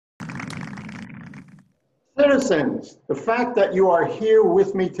Citizens, the fact that you are here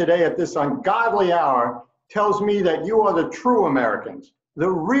with me today at this ungodly hour tells me that you are the true Americans, the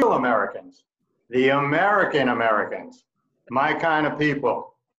real Americans, the American Americans, my kind of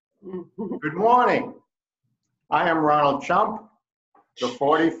people. Good morning. I am Ronald Chump, the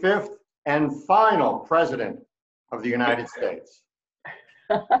 45th and final President of the United States.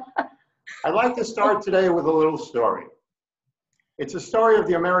 I'd like to start today with a little story. It's a story of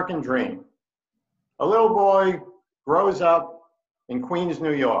the American dream. A little boy grows up in Queens,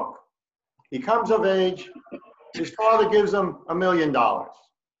 New York. He comes of age, his father gives him $1 million,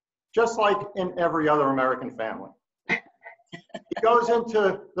 just like in every other American family. He goes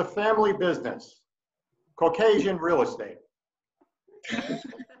into the family business, Caucasian real estate. He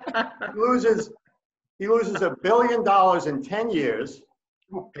loses $1 billion in 10 years,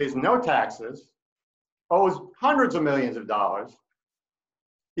 pays no taxes, owes hundreds of millions of dollars,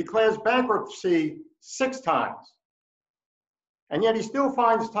 declares bankruptcy 6 times. And yet he still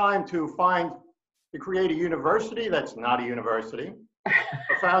finds time to create a university that's not a university,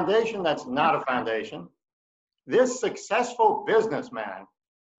 a foundation that's not a foundation. This successful businessman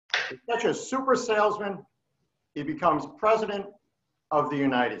is such a super salesman, he becomes president of the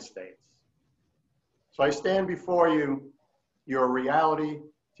United States. So I stand before you, your reality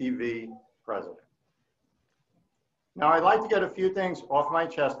TV president. Now, I'd like to get a few things off my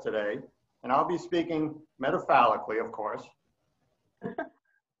chest today, and I'll be speaking metaphorically, of course.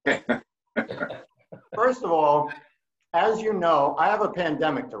 First of all, as you know, I have a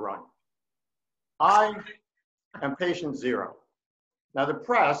pandemic to run. I am patient zero. Now, the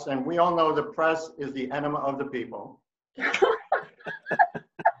press, and we all know the press is the enemy of the people.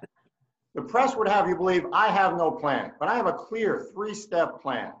 The press would have you believe I have no plan, but I have a clear 3-step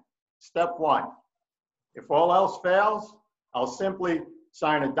plan. Step 1. If all else fails, I'll simply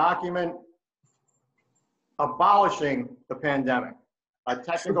sign a document abolishing the pandemic, a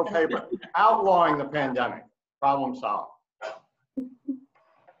technical paper outlawing the pandemic. Problem solved.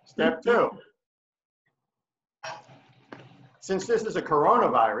 Step 2. Since this is a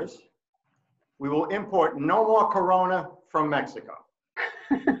coronavirus, we will import no more Corona from Mexico.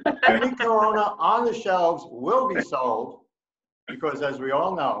 Any Corona on the shelves will be sold because, as we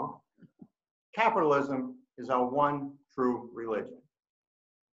all know, capitalism is our one true religion.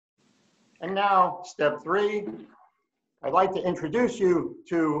 And now, step 3, I'd like to introduce you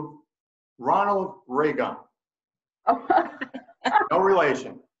to Ronald Reagan. No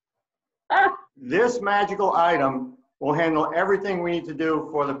relation. This magical item will handle everything we need to do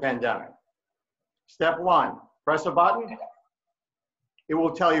for the pandemic. Step 1, press a button. It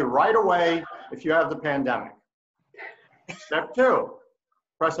will tell you right away if you have the pandemic. Step 2,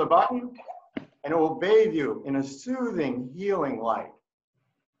 press a button, and it will bathe you in a soothing, healing light.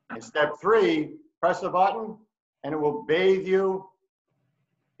 And step 3, press a button, and it will bathe you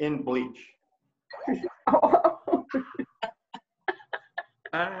in bleach.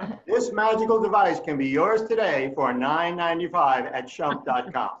 This magical device can be yours today for $9.95 at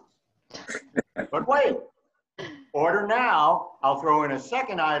shump.com. But wait, order now, I'll throw in a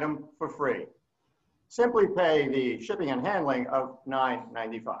second item for free. Simply pay the shipping and handling of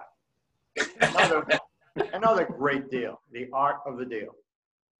 $9.95. Another great deal, the art of the deal.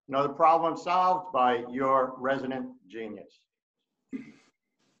 Another problem solved by your resident genius.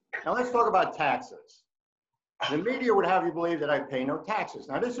 Now let's talk about taxes. The media would have you believe that I pay no taxes.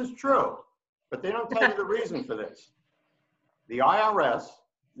 Now this is true, but they don't tell you the reason for this. The IRS,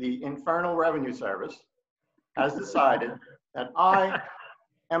 the Internal Revenue Service, has decided that I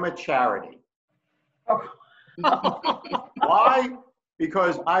am a charity. Why?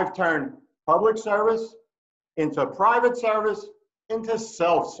 Because I've turned public service into private service into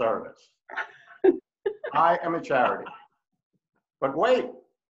self-service. I am a charity. But wait,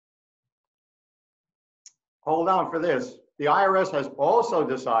 hold on for this. The IRS has also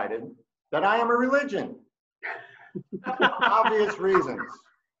decided that I am a religion. For obvious reasons.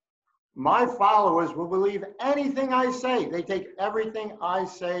 My followers will believe anything I say. They take everything I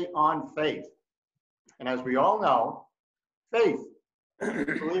say on faith. And as we all know, faith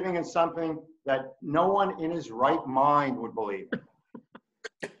is believing in something that no one in his right mind would believe in.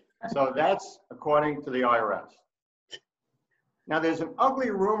 So that's according to the IRS. Now there's an ugly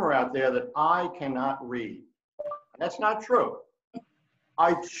rumor out there that I cannot read. That's not true.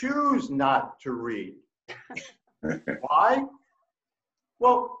 I choose not to read. Why?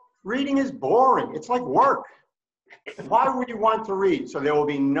 Well, reading is boring. It's like work. Why would you want to read? So there will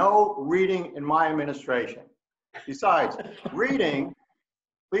be no reading in my administration. Besides, reading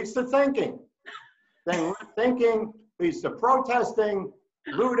leads to thinking. Then thinking leads to protesting,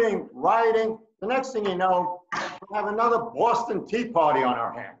 looting, rioting, The next thing you know, we have another Boston Tea Party on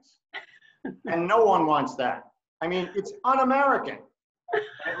our hands. And no one wants that. I mean, it's un-American.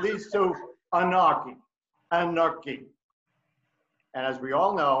 It leads to anarchy. Anarchy. And as we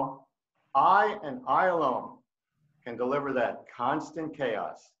all know, I and I alone can deliver that constant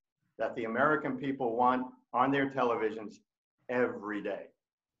chaos that the American people want on their televisions every day.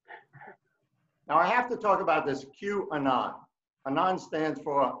 Now I have to talk about this QAnon. Anon stands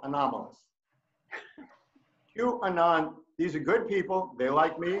for anomalous. QAnon, these are good people. They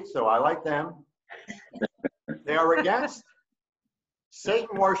like me, so I like them. They are against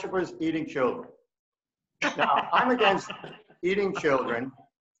Satan worshipers eating children. Now, I'm against eating children.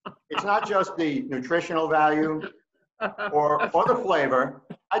 It's not just the nutritional value or the flavor.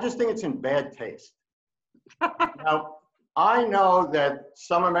 I just think it's in bad taste. Now, I know that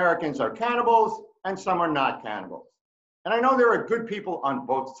some Americans are cannibals and some are not cannibals. And I know there are good people on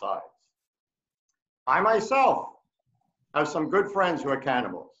both sides. I myself have some good friends who are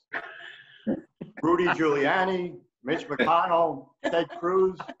cannibals. Rudy Giuliani, Mitch McConnell, Ted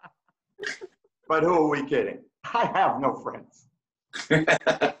Cruz. But who are we kidding? I have no friends.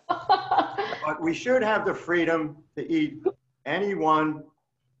 But we should have the freedom to eat anyone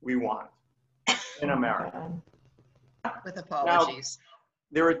we want in America. With apologies. Now,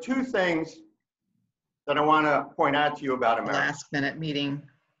 there are two things that I want to point out to you about The America. last minute meeting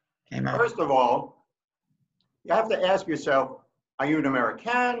came up. First of all, you have to ask yourself, are you an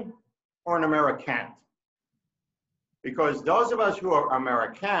American or an Americant? Because those of us who are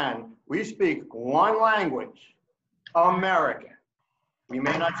American, we speak one language, American. We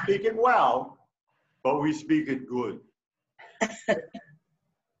may not speak it well, but we speak it good.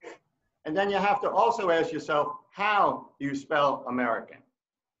 And then you have to also ask yourself, how do you spell American?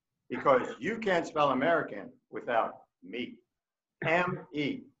 Because you can't spell American without me.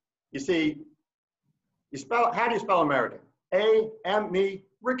 M-E. You see, how do you spell American? A-M-E,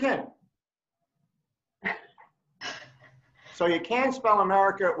 Rican. So you can't spell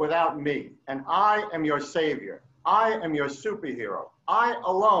America without me, and I am your savior. I am your superhero. I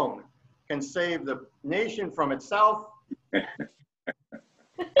alone can save the nation from itself.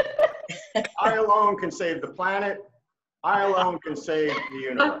 I alone can save the planet. I alone can save the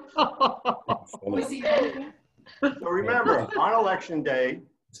universe. So remember, on election day,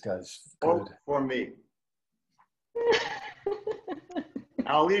 This guy's vote good. for me.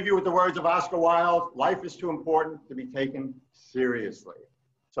 I'll leave you with the words of Oscar Wilde, life is too important to be taken seriously.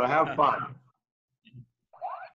 So have fun.